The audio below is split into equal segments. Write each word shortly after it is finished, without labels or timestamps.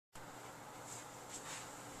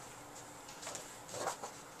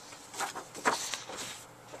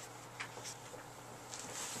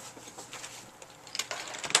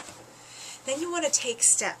you want to take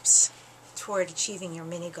steps toward achieving your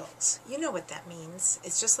mini goals. You know what that means.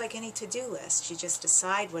 It's just like any to-do list. You just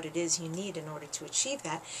decide what it is you need in order to achieve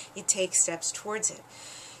that. You take steps towards it.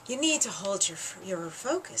 You need to hold your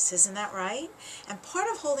focus, isn't that right? And part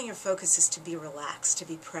of holding your focus is to be relaxed, to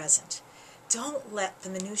be present. Don't let the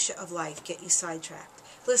minutia of life get you sidetracked.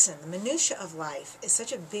 Listen, the minutia of life is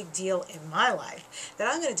such a big deal in my life that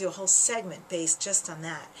I'm going to do a whole segment based just on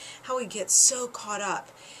that. How we get so caught up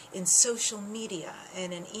in social media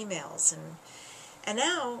and in emails. And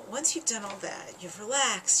now, once you've done all that, you've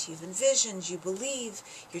relaxed, you've envisioned, you believe,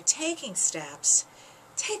 you're taking steps,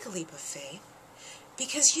 take a leap of faith.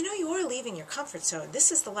 Because you know you are leaving your comfort zone.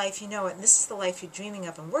 This is the life you know it, and this is the life you're dreaming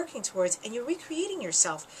of and working towards, and you're recreating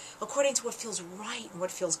yourself according to what feels right and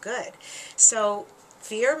what feels good. So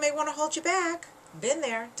fear may want to hold you back. Been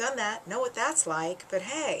there, done that, know what that's like. But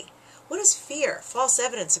hey, what is fear? False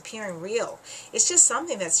evidence appearing real. It's just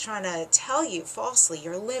something that's trying to tell you falsely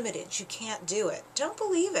you're limited, you can't do it. Don't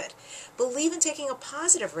believe it. Believe in taking a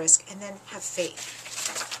positive risk and then have faith.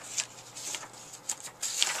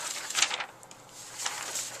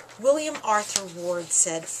 William Arthur Ward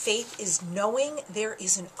said, "Faith is knowing there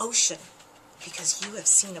is an ocean because you have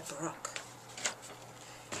seen a brook."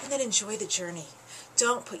 And then enjoy the journey.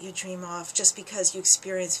 Don't put your dream off just because you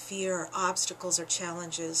experience fear or obstacles or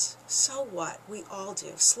challenges. So what? We all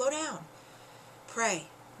do. Slow down. Pray.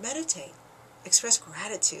 Meditate. Express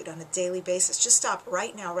gratitude on a daily basis. Just stop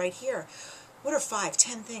right now, right here. What are 5,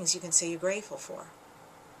 10 things you can say you're grateful for?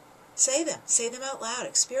 Say them. Say them out loud.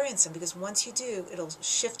 Experience them, because once you do, it'll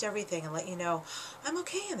shift everything and let you know, I'm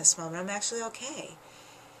okay in this moment. I'm actually okay.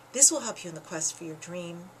 This will help you in the quest for your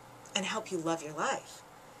dream and help you love your life.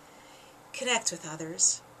 Connect with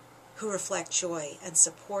others who reflect joy and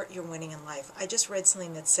support your winning in life. I just read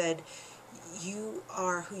something that said, you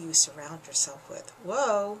are who you surround yourself with.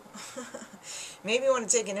 Whoa! Maybe you want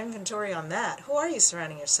to take an inventory on that. Who are you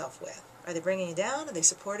surrounding yourself with? Are they bringing you down? Are they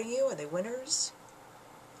supporting you? Are they winners?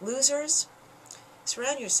 Losers?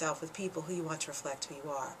 Surround yourself with people who you want to reflect who you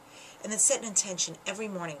are. And then set an intention every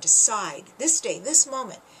morning. Decide, this day, this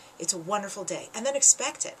moment, it's a wonderful day. And then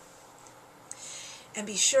expect it. And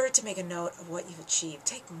be sure to make a note of what you've achieved.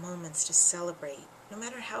 Take moments to celebrate. No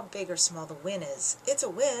matter how big or small the win is, it's a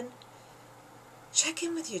win. Check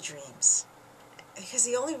in with your dreams. Because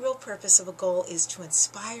the only real purpose of a goal is to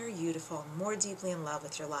inspire you to fall more deeply in love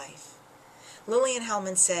with your life. Lillian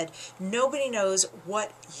Hellman said, "Nobody knows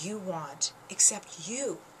what you want except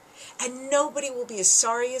you. And nobody will be as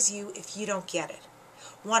sorry as you if you don't get it.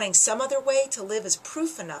 Wanting some other way to live is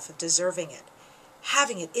proof enough of deserving it.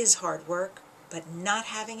 Having it is hard work, but not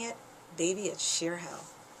having it, baby, it's sheer hell."